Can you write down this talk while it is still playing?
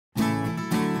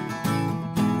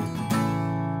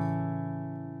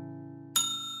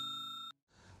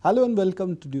Hello and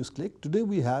welcome to NewsClick. Today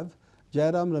we have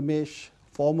Jairam Ramesh,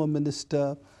 former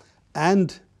minister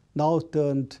and now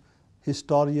turned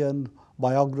historian,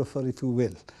 biographer, if you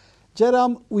will.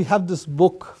 Jairam, we have this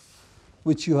book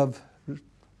which you have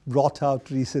brought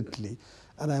out recently,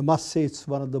 and I must say it's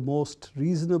one of the most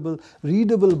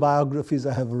readable biographies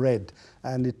I have read,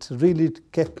 and it really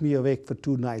kept me awake for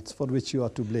 2 nights, for which you are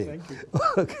to blame. Thank you.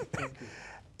 Okay. Thank you.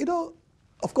 You know,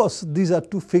 of course, these are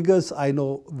 2 figures I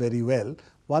know very well.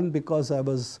 One, because I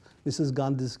was Mrs.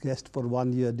 Gandhi's guest for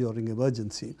 1 year during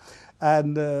emergency.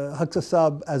 And Haksar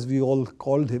Saab, as we all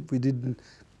called him, we didn't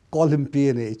call him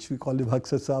PNH, we called him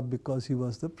Haksar Saab because he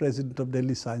was the president of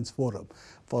Delhi Science Forum,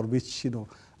 for which,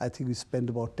 I think we spent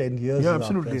about 10 years. Yeah,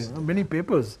 absolutely. Many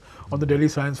papers on the Delhi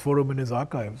Science Forum in his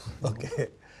archives. Okay.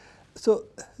 So,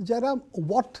 Jairam,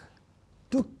 what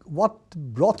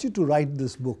brought you to write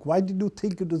this book? Why did you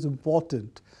think it was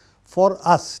important for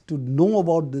us to know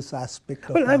about this aspect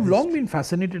of Well, I've long been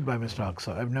fascinated by Mr.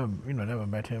 Haksar. I've never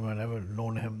met him, I've never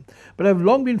known him. But I've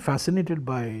long been fascinated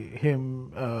by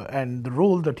him and the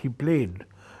role that he played.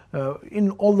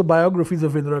 In all the biographies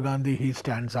of Indira Gandhi, he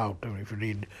stands out. I mean, if you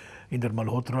read Inder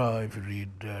Malhotra, if you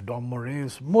read Dom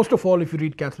Moraes, most of all if you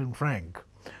read Catherine Frank,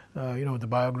 the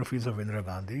biographies of Indira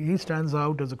Gandhi, he stands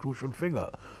out as a crucial figure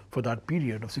for that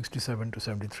period of 67 to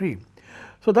 73.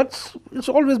 So it's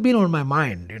always been on my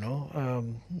mind, who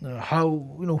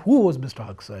was Mr.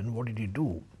 Haksar and what did he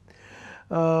do?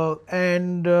 I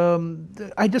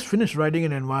just finished writing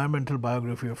an environmental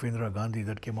biography of Indira Gandhi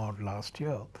that came out last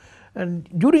year. And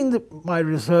during my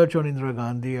research on Indira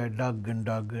Gandhi, I dug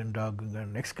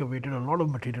and excavated a lot of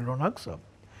material on Haksar.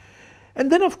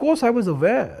 And then, of course, I was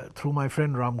aware through my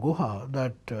friend Ram Guha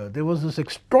that there was this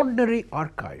extraordinary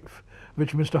archive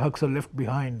which Mr. Haksar left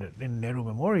behind in Nehru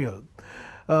Memorial.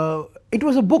 It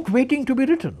was a book waiting to be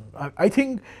written. I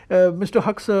think Mr.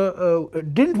 Haksar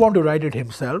didn't want to write it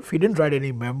himself. He didn't write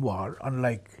any memoir,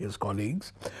 unlike his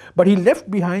colleagues. But he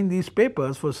left behind these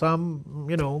papers for some,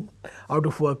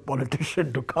 out-of-work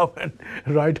politician to come and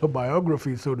write a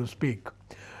biography, so to speak.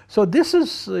 So this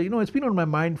is, it's been on my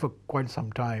mind for quite some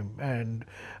time. And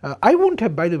I wouldn't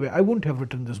have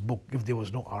written this book if there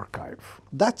was no archive.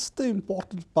 That's the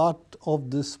important part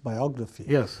of this biography.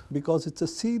 Yes. Because it's a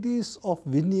series of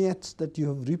vignettes that you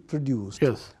have reproduced.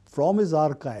 Yes. From his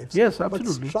archives. Yes,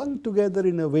 absolutely. But strung together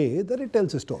in a way that it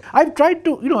tells a story. I've tried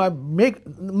to,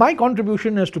 my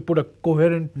contribution is to put a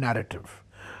coherent narrative,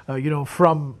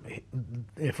 from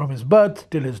his birth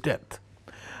till his death.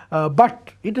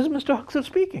 But it is Mr. Haksar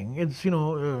speaking. It's,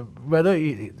 whether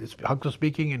it's Haksar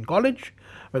speaking in college,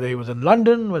 whether he was in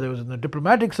London, whether he was in the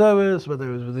diplomatic service, whether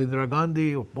he was with Indira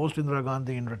Gandhi or post-Indira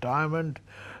Gandhi in retirement.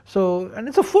 So, and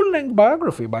it's a full-length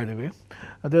biography, by the way.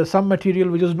 There's some material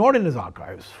which is not in his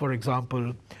archives. For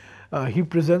example, he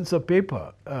presents a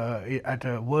paper at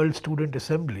a World Student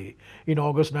Assembly in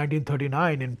August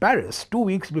 1939 in Paris, 2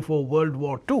 weeks before World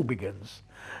War II begins.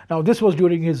 Now, this was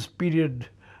during his period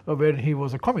when he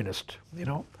was a communist,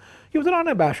 He was an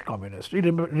unabashed communist. He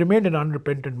remained an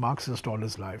unrepentant Marxist all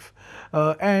his life.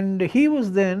 And he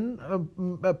was then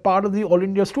a part of the All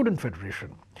India Student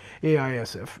Federation,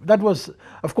 AISF. That was,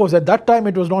 of course, at that time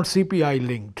it was not CPI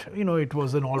linked. It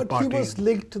was an all-party. But he was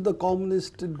linked to the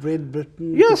communists in Great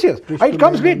Britain. Yes. It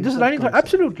comes late. This is 1930.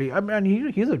 Absolutely. I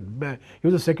mean, he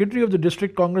was a secretary of the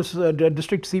district Congress,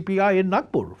 district CPI in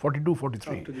Nagpur,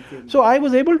 42-43. So I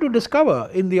was able to discover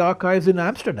in the archives in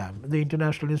Amsterdam, the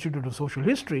International Institute of Social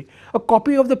History, a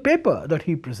copy of the paper that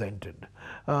he presented.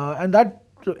 And that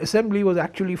assembly was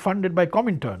actually funded by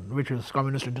Comintern, which is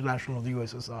Communist International of the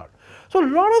USSR. So a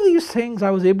lot of these things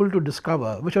I was able to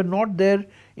discover, which are not there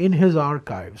in his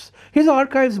archives. His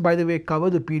archives, by the way, cover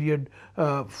the period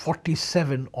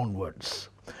 47 onwards.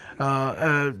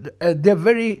 They're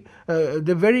very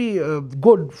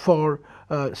good for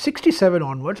 67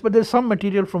 onwards, but there's some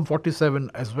material from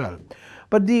 47 as well.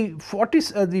 But the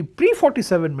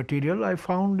pre-47 material I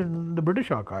found in the British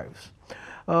archives.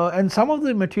 And some of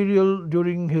the material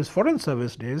during his foreign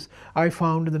service days I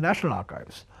found in the National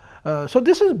Archives. So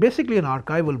this is basically an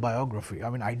archival biography. I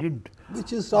mean,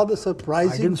 which is rather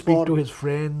surprising. I didn't speak to his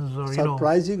friends. Or,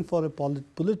 surprising for a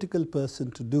political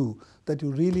person to do, that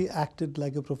you really acted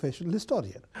like a professional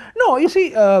historian. No, you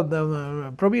see,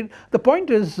 Praveen, the point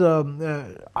is,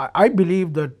 I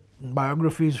believe that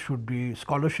biographies should be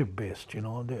scholarship based,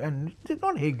 and it's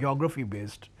not hagiography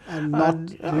based. And not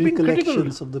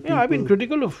recollections of the people. Yeah, I've been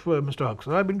critical of Mr.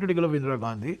 Haksar, I've been critical of Indira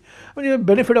Gandhi. I mean, you have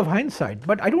benefit of hindsight,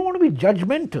 but I don't want to be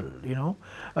judgmental,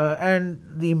 and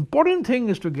the important thing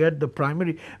is to get the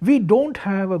primary. We don't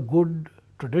have a good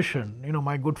tradition.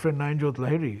 My good friend Nayanjot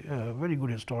Lahiri, a very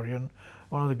good historian,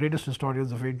 one of the greatest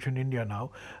historians of ancient India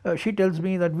now, she tells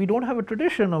me that we don't have a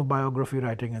tradition of biography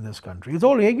writing in this country. It's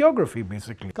all hagiography,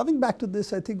 basically. Coming back to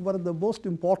this, I think one of the most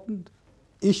important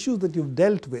issues that you've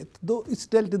dealt with, though it's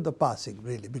dealt in the passing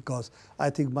really, because I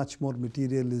think much more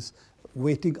material is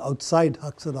waiting outside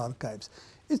Haksar archives,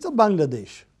 it's the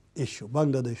Bangladesh issue,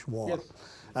 Bangladesh war, Yes.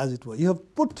 as it were. You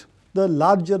have put the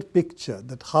larger picture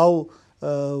that how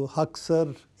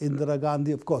Haksar, Indira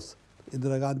Gandhi, of course,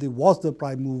 Indira Gandhi was the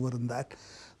prime mover in that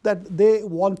they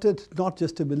wanted not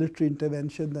just a military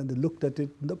intervention, and they looked at it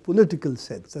in the political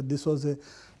sense, that this was a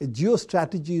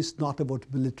geostrategy is not about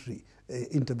military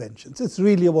interventions. It's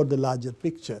really about the larger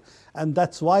picture, and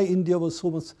that's why India was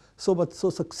so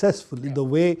successful in the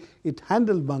way it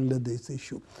handled Bangladesh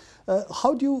issue.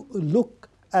 How do you look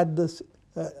at this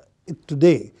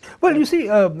today? Well, you see,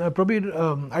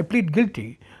 Prabir, I plead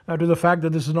guilty to the fact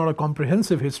that this is not a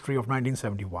comprehensive history of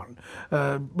 1971,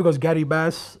 because Gary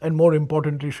Bass and more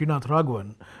importantly Srinath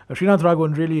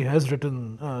Raghavan really has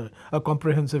written a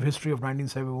comprehensive history of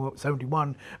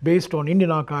 1971 based on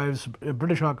Indian archives,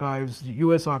 British archives,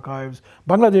 US archives,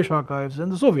 Bangladesh archives and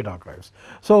the Soviet archives.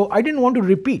 So I didn't want to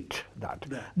repeat that.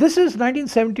 Yeah. This is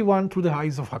 1971 through the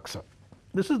eyes of Haksar.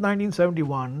 This is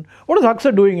 1971. What is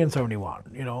Haksar doing in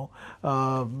 71? You know,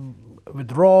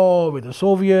 with RAW, with the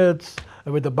Soviets,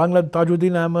 with the Bangla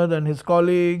Tajuddin Ahmed and his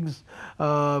colleagues,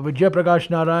 with Jayaprakash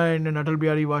Narayan and Atal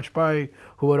Bihari Vajpayee,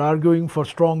 who were arguing for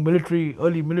strong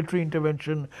early military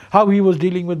intervention, how he was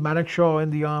dealing with Manekshaw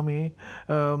and the army,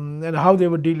 and how he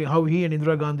and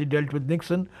Indira Gandhi dealt with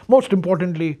Nixon. Most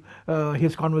importantly,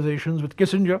 his conversations with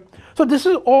Kissinger. So this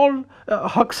is all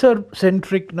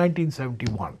Haksar-centric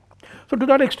 1971. So to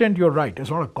that extent, you're right. It's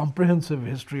not a comprehensive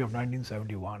history of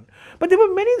 1971. But there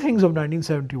were many things of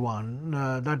 1971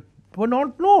 that were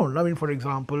not known. I mean, for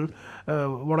example,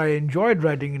 what I enjoyed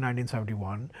writing in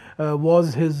 1971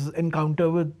 was his encounter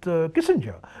with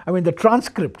Kissinger. I mean, the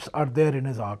transcripts are there in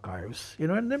his archives, you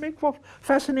know, and they make for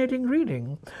fascinating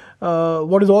reading.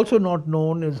 What is also not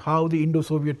known is how the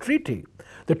Indo-Soviet treaty,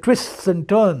 the twists and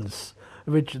turns,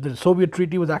 which the Soviet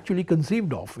treaty was actually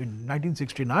conceived of in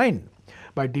 1969.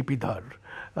 By D.P. Dhar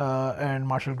and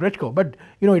Marshal Grechko, but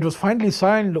you know it was finally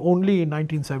signed only in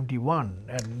 1971,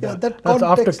 and that's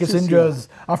after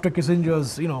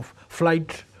Kissinger's you know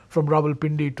flight from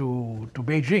Rawalpindi to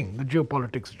Beijing. The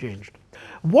geopolitics changed.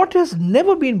 What has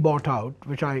never been bought out,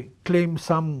 which I claim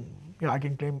I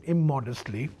can claim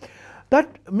immodestly,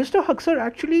 that Mr. Haksar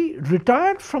actually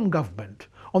retired from government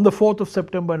on the 4th of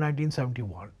September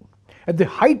 1971 at the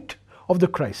height of the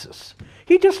crisis.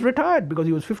 He just retired because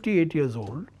he was 58 years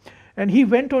old, and he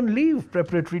went on leave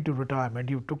preparatory to retirement.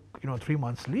 He took 3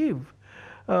 months leave,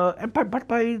 but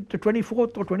by the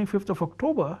 24th or 25th of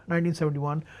October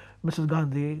 1971, Mrs.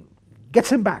 Gandhi gets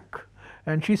him back,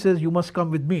 and she says, "You must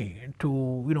come with me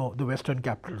to the Western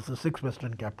capitals, the 6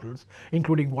 Western capitals,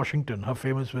 including Washington." Her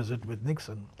famous visit with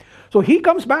Nixon. So he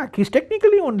comes back. He's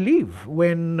technically on leave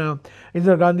when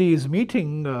Indira Gandhi is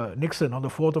meeting Nixon on the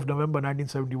 4th of November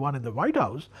 1971 in the White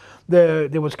House.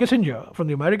 There was Kissinger from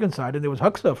the American side, and there was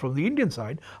Haksar from the Indian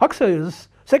side. Haksar is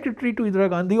secretary to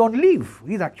Indira Gandhi on leave.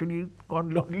 He's actually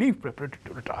on leave preparatory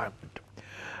to retirement.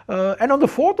 And on the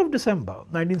 4th of December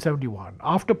 1971,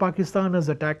 after Pakistan has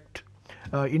attacked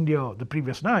India the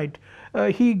previous night,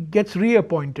 he gets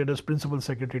reappointed as principal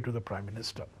secretary to the Prime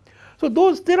Minister. So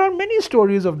there are many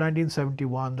stories of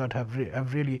 1971 that have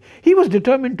really. He was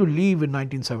determined to leave in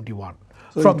 1971.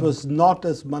 So it was not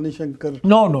as Mani Shankar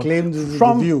claims in the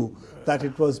review that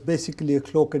it was basically a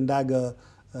cloak and dagger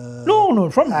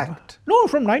act. No,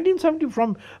 from 1970,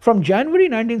 from January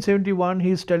 1971,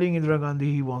 he is telling Indira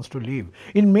Gandhi he wants to leave.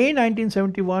 In May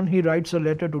 1971, he writes a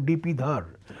letter to D.P. Dhar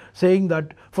saying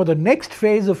that for the next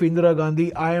phase of Indira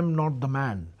Gandhi, I am not the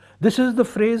man. This is the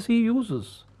phrase he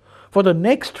uses. For the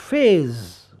next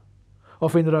phase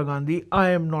of Indira Gandhi, I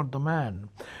am not the man.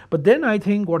 But then I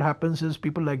think what happens is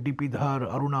people like D.P. Dhar,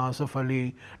 Aruna Asaf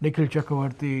Ali, Nikhil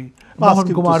Chakravarti,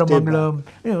 Mohan Kumar Mangalam,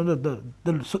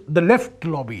 the left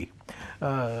lobby,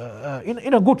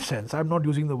 in a good sense, I'm not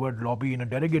using the word lobby in a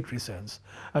derogatory sense,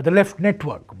 the left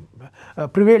network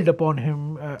prevailed upon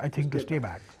him, I think, to stay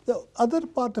back. The other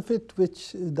part of it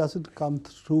which doesn't come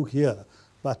through here,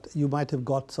 but you might have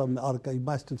got some archive, you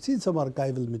must have seen some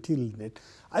archival material in it.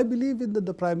 I believe in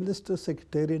the Prime Minister's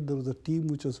Secretariat there was a team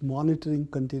which was monitoring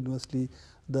continuously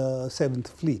the 7th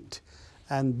Fleet.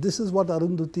 And this is what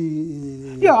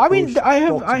Arundhati. Yeah, I mean,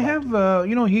 I have,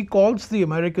 he calls the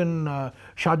American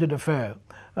charge d'affaires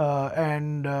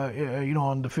On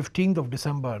the 15th of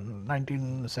December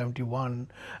 1971,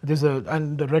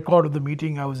 and the record of the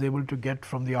meeting I was able to get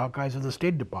from the archives of the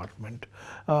State Department.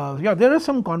 There are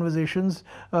some conversations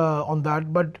on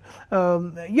that, but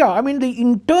the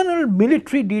internal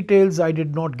military details I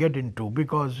did not get into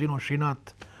because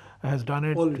Srinath has done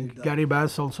it. Gary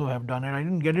Bass also have done it. I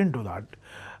didn't get into that.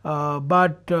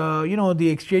 The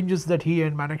exchanges that he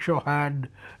and Manekshaw had,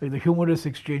 the humorous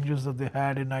exchanges that they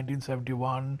had in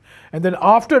 1971, and then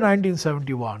after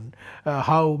 1971,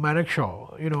 how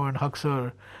Manekshaw, and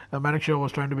Haksar, Manekshaw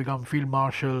was trying to become field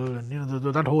marshal, and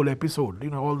that whole episode,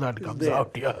 all that comes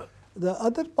out. Yeah. The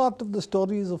other part of the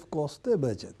story is, of course, the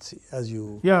emergency, as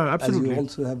you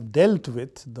also have dealt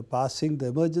with the passing, the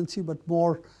emergency, but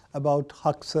more about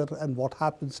Haksar and what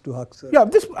happens to Haksar. Yeah,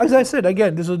 as I said,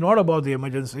 again, this is not about the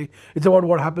emergency. It's about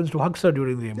what happens to Haksar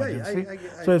during the emergency.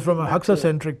 So it's from a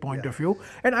Haksar-centric point of view.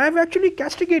 And I've actually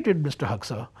castigated Mr.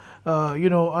 Haksar.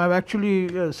 I've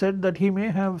actually said that he may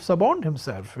have suborned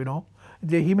himself,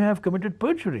 He may have committed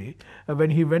perjury when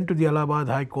he went to the Allahabad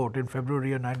High Court in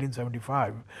February of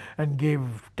 1975 and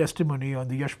gave testimony on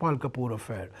the Yashpal Kapoor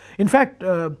affair. In fact,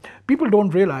 people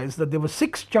don't realize that there were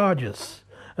 6 charges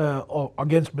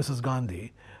against Mrs.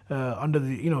 Gandhi under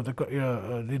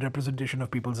the Representation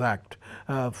of People's Act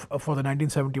for the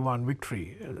 1971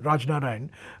 victory, Rajnarayan.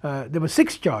 There were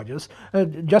 6 charges.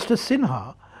 Justice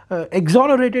Sinha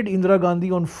exonerated Indira Gandhi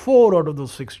on 4 out of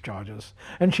those 6 charges,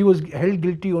 and she was held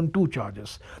guilty on 2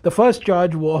 charges. The first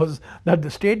charge was that the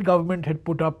state government had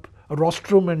put up a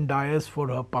rostrum and dais for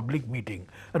her public meeting,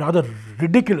 a rather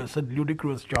ridiculous and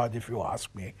ludicrous charge if you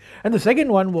ask me. And the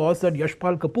second one was that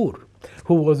Yashpal Kapoor,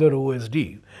 who was her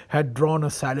OSD, had drawn a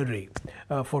salary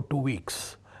for 2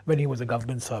 weeks when he was a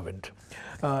government servant.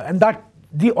 On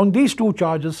these 2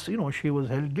 charges, she was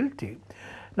held guilty.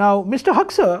 Now, Mr.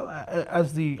 Haksar,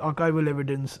 as the archival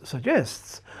evidence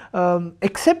suggests,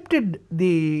 accepted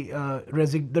the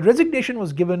resignation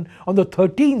was given on the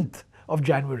 13th of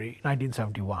January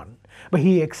 1971, but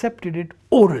he accepted it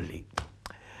orally.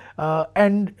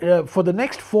 For the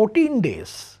next 14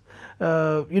 days,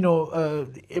 Mr.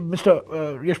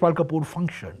 Yashpal Kapoor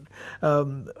functioned,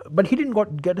 but he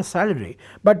didn't get a salary.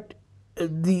 But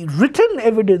the written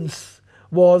evidence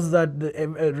was that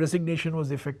the resignation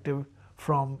was effective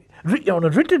on a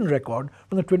written record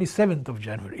from the 27th of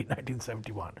January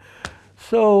 1971.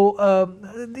 So,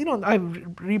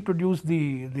 I've reproduced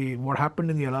what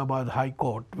happened in the Allahabad High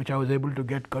Court, which I was able to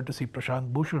get courtesy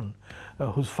Prashant Bhushan,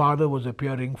 whose father was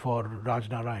appearing for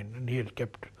Rajnarayan, and he had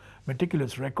kept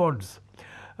meticulous records.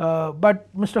 But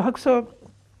Mr. Haksar,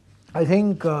 I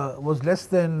think, was I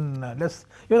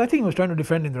think he was trying to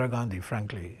defend Indira Gandhi,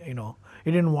 frankly. He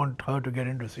didn't want her to get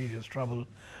into serious trouble.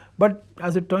 But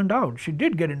as it turned out, she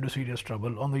did get into serious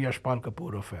trouble on the Yashpal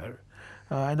Kapoor affair.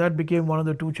 And that became one of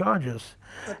the 2 charges.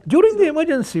 During the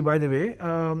emergency, by the way,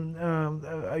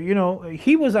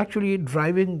 he was actually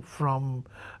driving from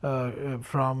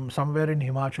somewhere in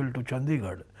Himachal to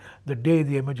Chandigarh the day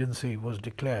the emergency was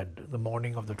declared, the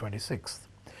morning of the 26th.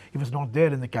 He was not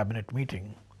there in the cabinet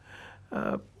meeting.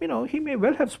 He may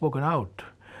well have spoken out.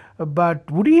 But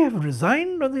would he have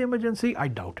resigned on the emergency? I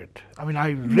doubt it. I mean,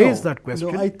 I raised that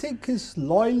question. No, I think his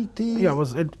loyalty,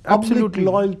 public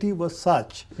loyalty was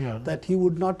such that he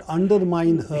would not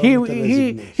undermine her with a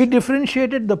resignation. He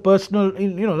differentiated the personal,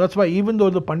 that's why even though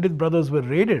the Pandit brothers were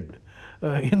raided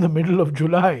in the middle of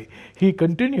July, he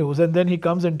continues, and then he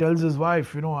comes and tells his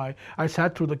wife, I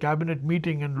sat through the cabinet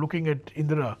meeting and looking at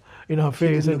Indira in her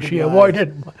face, and she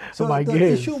avoided my gaze. So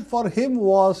the issue for him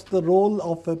was the role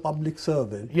of a public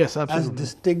servant, yes, absolutely, as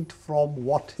distinct from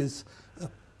what his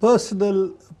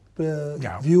personal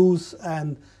views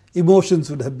and emotions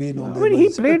would have been on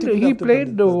the he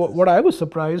played what I was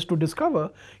surprised to discover,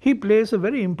 he plays a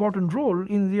very important role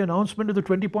in the announcement of the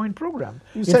 20-point program.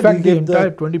 In fact, the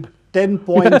entire 10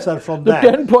 points are from that.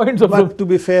 10 points but to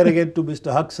be fair again to Mr.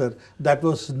 Haksar, that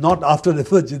was not after the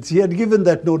emergency. He had given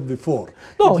that note before.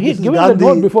 No, he had given that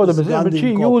note before the emergency, but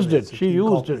she used it. She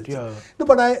used it, yeah. No,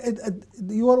 but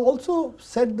you are also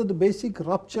said that the basic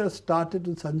rupture started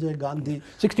with Sanjay Gandhi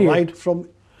 68. Right from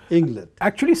England.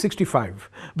 Actually 65,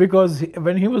 because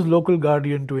when he was local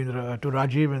guardian to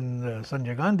Rajiv and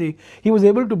Sanjay Gandhi, he was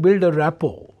able to build a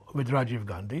rapport with Rajiv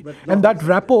Gandhi, and that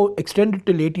rapport extended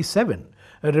till 87.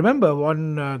 Remember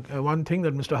one thing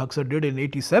that Mr. Haksar did in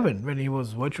 87 when he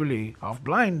was virtually half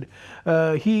blind,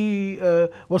 he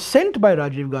was sent by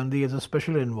Rajiv Gandhi as a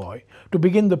special envoy to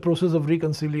begin the process of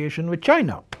reconciliation with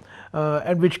China,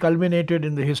 and which culminated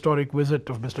in the historic visit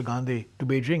of Mr. Gandhi to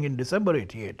Beijing in December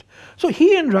 88. So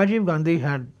he and Rajiv Gandhi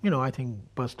had, I think,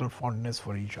 personal fondness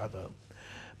for each other.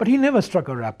 but he never struck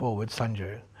a rapport with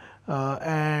Sanjay.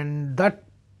 And that,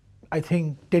 I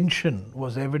think, tension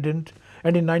was evident.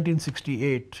 And in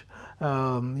 1968,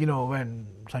 when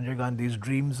Sanjay Gandhi's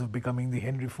dreams of becoming the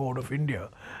Henry Ford of India,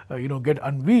 get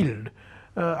unveiled,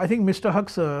 I think Mr.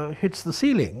 Haksar hits the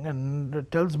ceiling and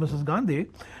tells Mrs. Gandhi,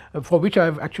 for which I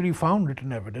have actually found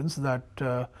written evidence, that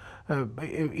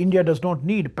India does not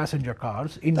need passenger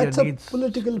cars. India That's needs a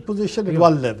political position at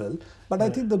one level. But I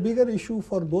think the bigger issue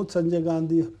for both Sanjay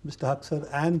Gandhi, Mr. Haksar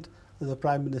and the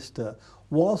Prime Minister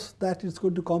was that it's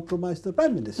going to compromise the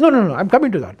Prime Minister. No, I'm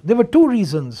coming to that. There were two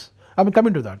reasons. I'm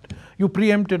coming to that. You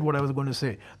preempted what I was going to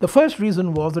say. The first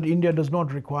reason was that India does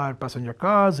not require passenger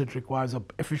cars. It requires an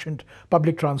efficient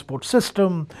public transport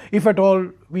system. If at all,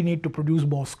 we need to produce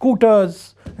more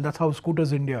scooters, and that's how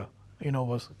Scooters India,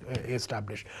 was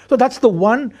established. So that's the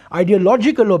one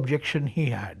ideological objection he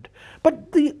had.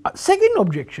 But the second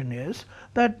objection is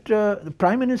that the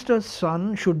Prime Minister's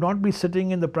son should not be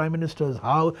sitting in the Prime Minister's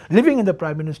house, living in the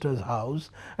Prime Minister's house,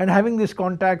 and having these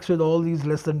contacts with all these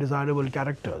less than desirable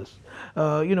characters,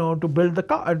 to build the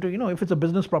car. If it's a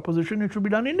business proposition, it should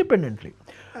be done independently.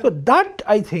 So that,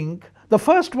 I think, the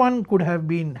first one could have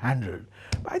been handled.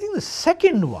 But I think the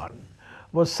second one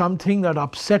was something that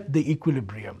upset the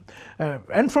equilibrium.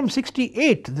 And from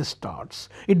 68 this starts.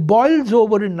 It boils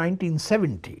over in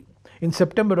 1970. In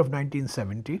September of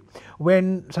 1970,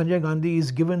 when Sanjay Gandhi is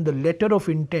given the letter of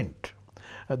intent,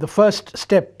 the first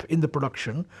step in the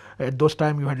production. At those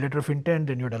times you had letter of intent,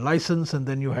 and you had a license, and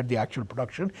then you had the actual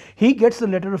production. He gets the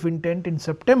letter of intent in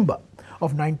September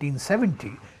of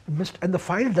 1970, and the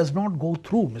file does not go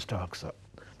through Mr. Haksar.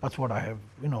 That's what I have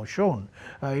shown.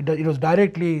 It was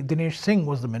directly, Dinesh Singh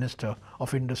was the Minister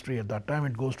of Industry at that time.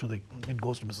 It goes to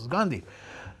Mrs. Gandhi.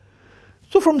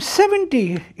 So from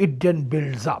 70, it then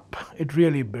builds up. It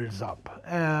really builds up.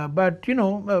 But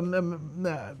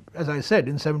as I said,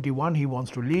 in 71 he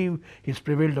wants to leave. He's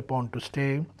prevailed upon to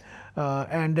stay,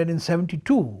 and then in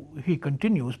 72 he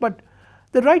continues. But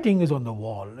the writing is on the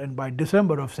wall, and by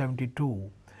December of 72,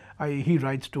 he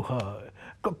writes to her.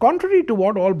 Contrary to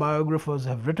what all biographers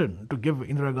have written, to give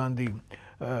Indira Gandhi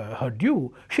her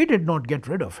due, she did not get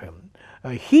rid of him.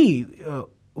 He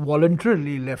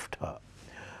voluntarily left her.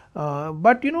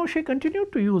 But she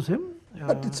continued to use him.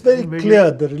 But it's very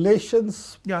clear the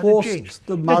relations post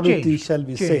the Maruti, shall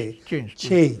we say,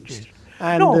 changed.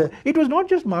 And no, it was not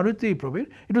just Maruti, Prabir.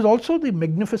 It was also the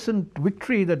magnificent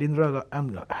victory that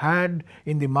Indira had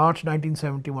in the March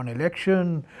 1971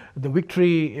 election, the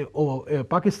victory over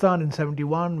Pakistan in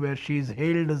 71, where she is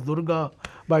hailed as Durga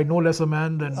by no less a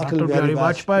man than Dr. Bihari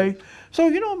Vajpayee. So,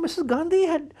 Mrs.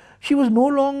 Gandhi she was no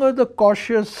longer the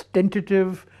cautious,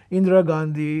 tentative Indira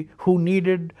Gandhi who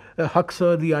needed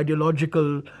Haksar, the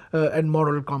ideological and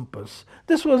moral compass.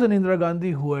 This was an Indira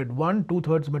Gandhi who had won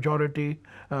 2/3 majority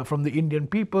from the Indian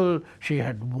people. She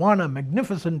had won a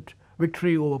magnificent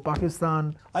victory over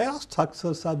Pakistan. I asked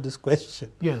Haksar Sahib this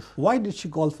question. Yes. Why did she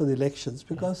call for the elections?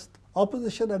 Because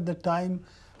opposition at the time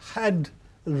had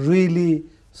really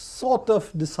sort of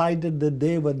decided that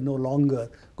they were no longer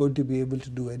going to be able to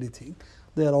do anything.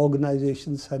 Their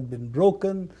organizations had been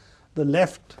broken. The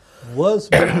left was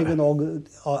building an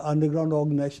underground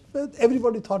organization, but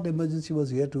everybody thought emergency was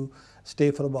here to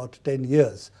stay for about 10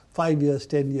 years, 5 years,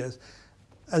 10 years.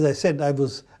 As I said, I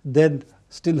was then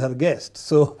still her guest,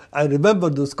 so I remember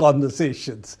those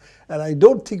conversations. And I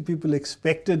don't think people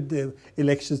expected the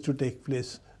elections to take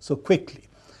place so quickly.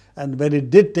 And when it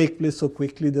did take place so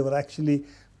quickly, there were actually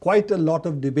quite a lot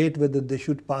of debate whether they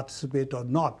should participate or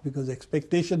not, because the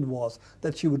expectation was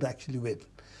that she would actually win.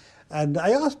 And I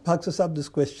asked Haksar Sahib this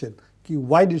question,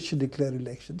 why did she declare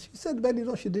elections? She said,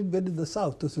 well, she didn't win in the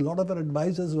South. There's a lot of her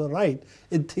advisors were right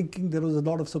in thinking there was a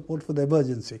lot of support for the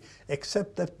emergency,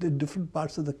 except that in different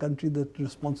parts of the country, the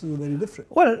responses were very different.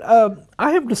 Well,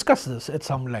 I have discussed this at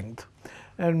some length.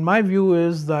 And my view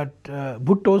is that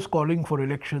Bhutto's calling for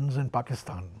elections in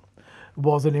Pakistan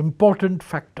was an important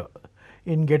factor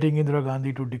in getting Indira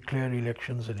Gandhi to declare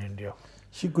elections in India.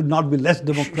 She could not be less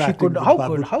democratic.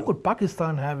 How could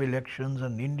Pakistan have elections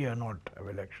and India not have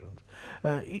elections?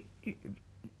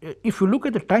 If you look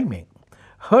at the timing,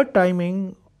 her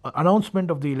timing,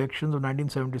 announcement of the elections of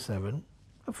 1977,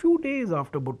 a few days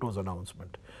after Bhutto's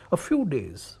announcement, a few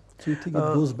days. So you think it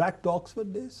goes back to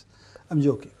Oxford days? I'm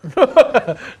joking.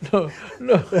 No,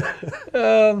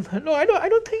 I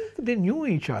don't think they knew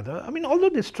each other. I mean, although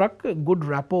they struck a good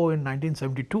rapport in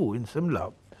 1972 in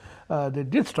Simla, they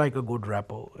did strike a good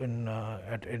rapport in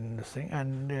this thing.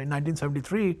 And in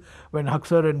 1973, when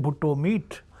Haksar and Bhutto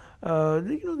meet,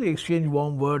 they exchange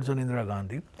warm words on Indira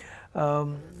Gandhi.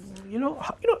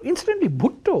 Incidentally,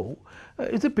 Bhutto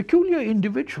is a peculiar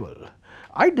individual.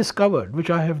 I discovered, which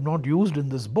I have not used in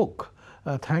this book,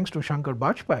 thanks to Shankar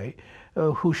Bajpai,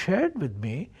 who shared with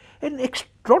me an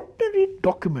extraordinary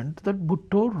document that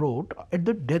Bhutto wrote at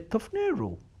the death of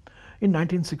Nehru in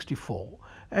 1964,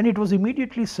 and it was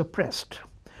immediately suppressed.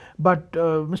 But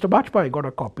Mr. Bajpai got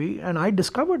a copy, and I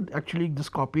discovered actually this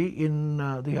copy in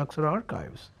the Haksar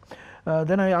archives.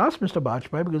 Then I asked Mr.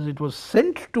 Bajpai, because it was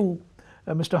sent to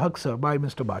Mr. Haksar by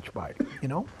Mr. Bajpai,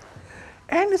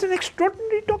 and it's an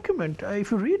extraordinary document.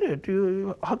 If you read it,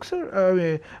 Bhutto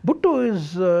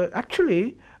is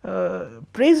actually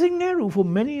praising Nehru for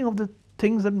many of the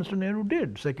things that Mr. Nehru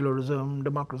did: secularism,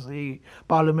 democracy,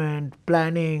 parliament,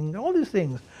 planning, all these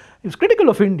things. He was critical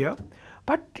of India,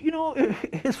 but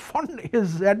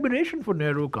his admiration for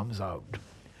Nehru comes out.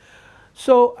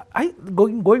 So,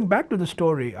 going back to the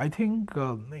story, I think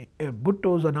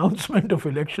Bhutto's announcement of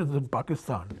elections in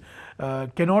Pakistan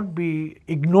cannot be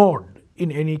ignored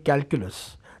in any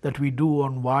calculus that we do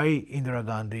on why Indira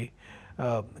Gandhi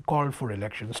called for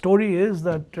elections. The story is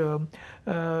that Mr.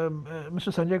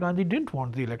 Sanjay Gandhi didn't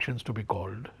want the elections to be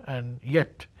called, and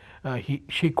yet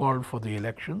she called for the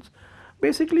elections.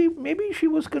 Basically, maybe she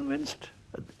was convinced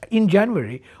in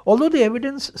January, although the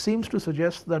evidence seems to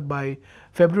suggest that by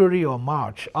February or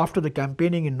March, after the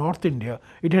campaigning in North India,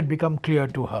 it had become clear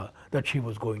to her that she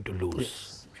was going to lose.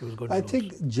 Yes. She was going to I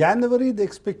think January the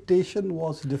expectation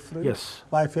was different. Yes.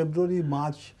 By February,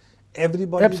 March,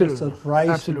 everybody was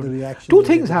surprised with the reaction. Two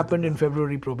things happened in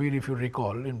February, Probir, if you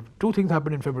recall. Two things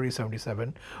happened in February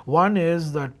 77. One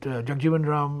is that Jagjivan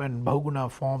Ram and Bahuguna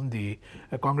formed the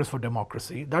Congress for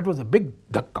Democracy. That was a big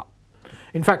dhakka.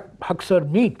 In fact, Haksar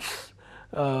meets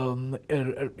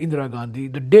Indira Gandhi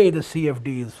the day the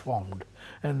CFD is formed.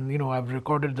 And I've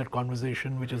recorded that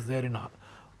conversation, which is there in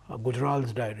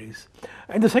Gujral's diaries.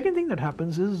 And the second thing that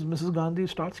happens is Mrs. Gandhi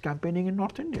starts campaigning in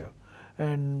North India.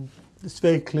 And it's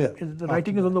very clear. The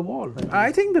writing is on the wall.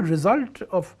 I think the result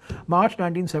of March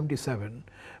 1977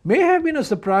 may have been a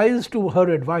surprise to her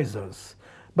advisors,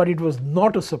 but it was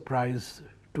not a surprise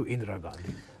to Indira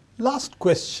Gandhi. Last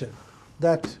question.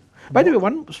 By the way,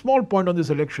 one small point on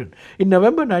this election. In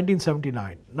November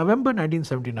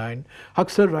 1979,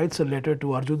 Haksar writes a letter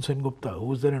to Arjun Sengupta, who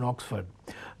was there in Oxford,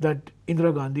 that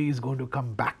Indira Gandhi is going to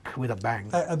come back with a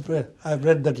bang. I've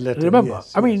read that letter. Remember,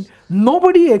 yes, I mean,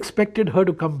 nobody expected her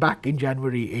to come back in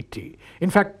January 80.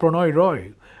 In fact, Prannoy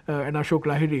Roy and Ashok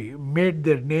Lahiri made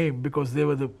their name because they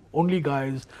were the only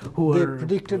guys who They were...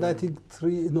 predicted, I think,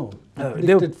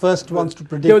 they were first ones to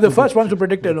predict. They were the first ones to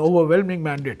predict an overwhelming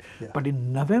mandate. Yeah. But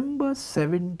in November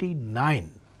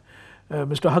 79,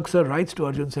 Mr. Haksar writes to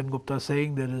Arjun Sengupta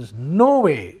saying there is no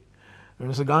way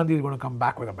Mr. Gandhi is going to come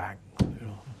back with a bang.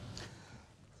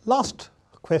 Last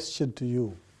question to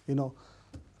you.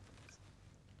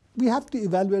 We have to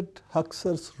evaluate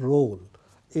Haksar's role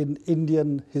in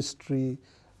Indian history.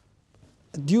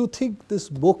 Do you think this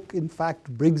book, in fact,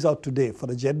 brings out today, for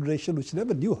a generation which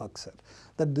never knew Haksar,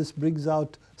 that this brings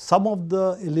out some of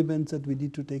the elements that we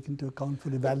need to take into account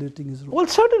for evaluating his role? Well,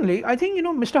 certainly. I think,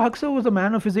 Mr. Haksar was a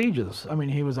man of his ages. I mean,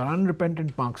 he was an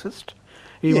unrepentant Marxist.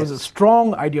 He was a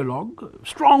strong ideologue,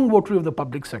 strong votary of the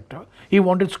public sector. He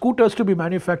wanted scooters to be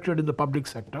manufactured in the public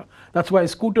sector. That's why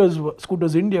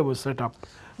Scooters India was set up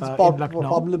in Lucknow. The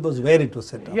problem was where it was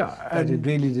set up. Yeah, and it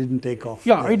really didn't take off.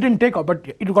 Yeah, it didn't take off, but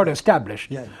it got established.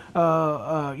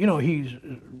 Yeah. He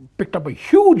picked up a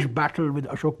huge battle with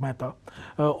Ashok Mehta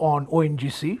on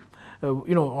ONGC,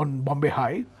 on Bombay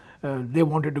High. They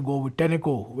wanted to go with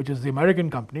Tenneco, which is the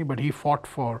American company, but he fought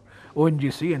for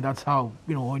ONGC, and that's how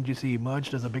ONGC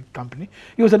emerged as a big company.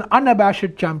 He was an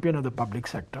unabashed champion of the public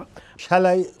sector. Shall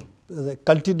I, the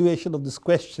continuation of this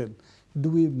question, do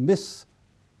we miss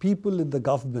people in the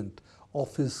government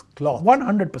of his cloth?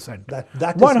 100%. That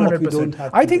is 100%. what we don't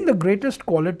have I today. think the greatest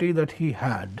quality that he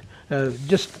had,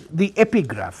 just the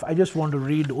epigraph. I just want to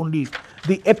read only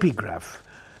the epigraph.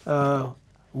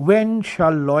 When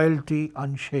shall loyalty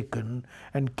unshaken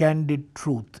and candid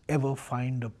truth ever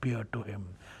find a peer to him?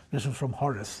 This is from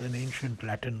Horace, in ancient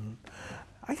Latin.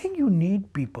 I think you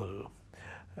need people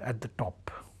at the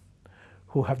top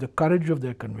who have the courage of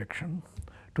their conviction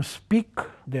to speak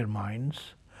their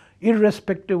minds,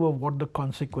 irrespective of what the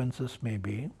consequences may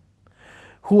be,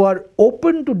 who are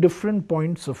open to different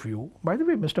points of view. By the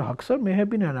way, Mr. Haksar may have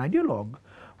been an ideologue,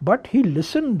 but he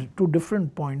listened to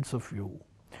different points of view.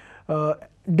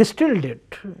 Distilled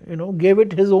it, gave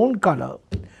it his own color,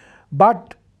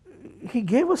 but he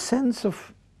gave a sense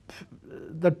of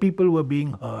that people were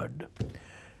being heard.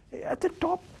 At the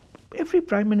top, every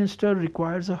prime minister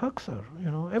requires a Haksar.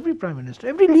 Every prime minister,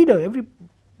 every leader,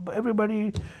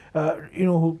 everybody,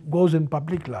 who goes in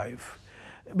public life.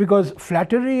 because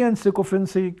flattery and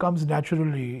sycophancy comes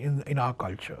naturally in our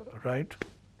culture, right?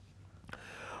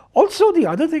 Also, the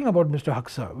other thing about Mr.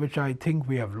 Haksar, which I think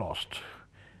we have lost,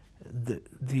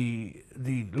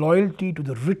 the loyalty to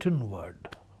the written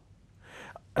word.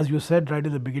 As you said right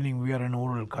at the beginning, we are an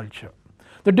oral culture.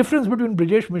 The difference between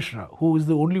Brijesh Mishra, who is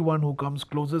the only one who comes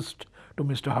closest to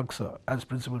Mr. Haksar as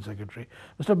Principal Secretary,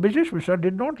 Mr. Brijesh Mishra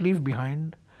did not leave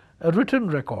behind a written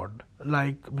record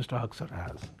like Mr. Haksar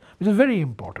has, which is very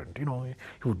important. You know,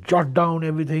 he would jot down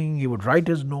everything, he would write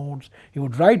his notes, he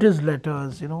would write his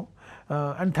letters, you know,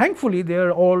 and thankfully they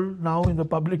are all now in the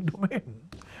public domain.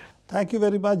 Thank you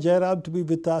very much, Jairam, to be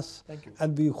with us. Thank you.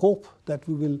 And we hope that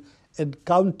we will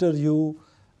encounter you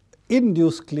in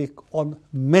NewsClick on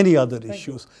many other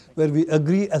issues where we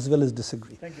agree as well as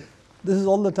disagree. Thank you. This is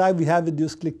all the time we have in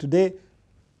NewsClick today.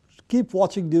 Keep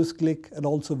watching NewsClick and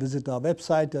also visit our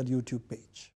website and YouTube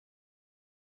page.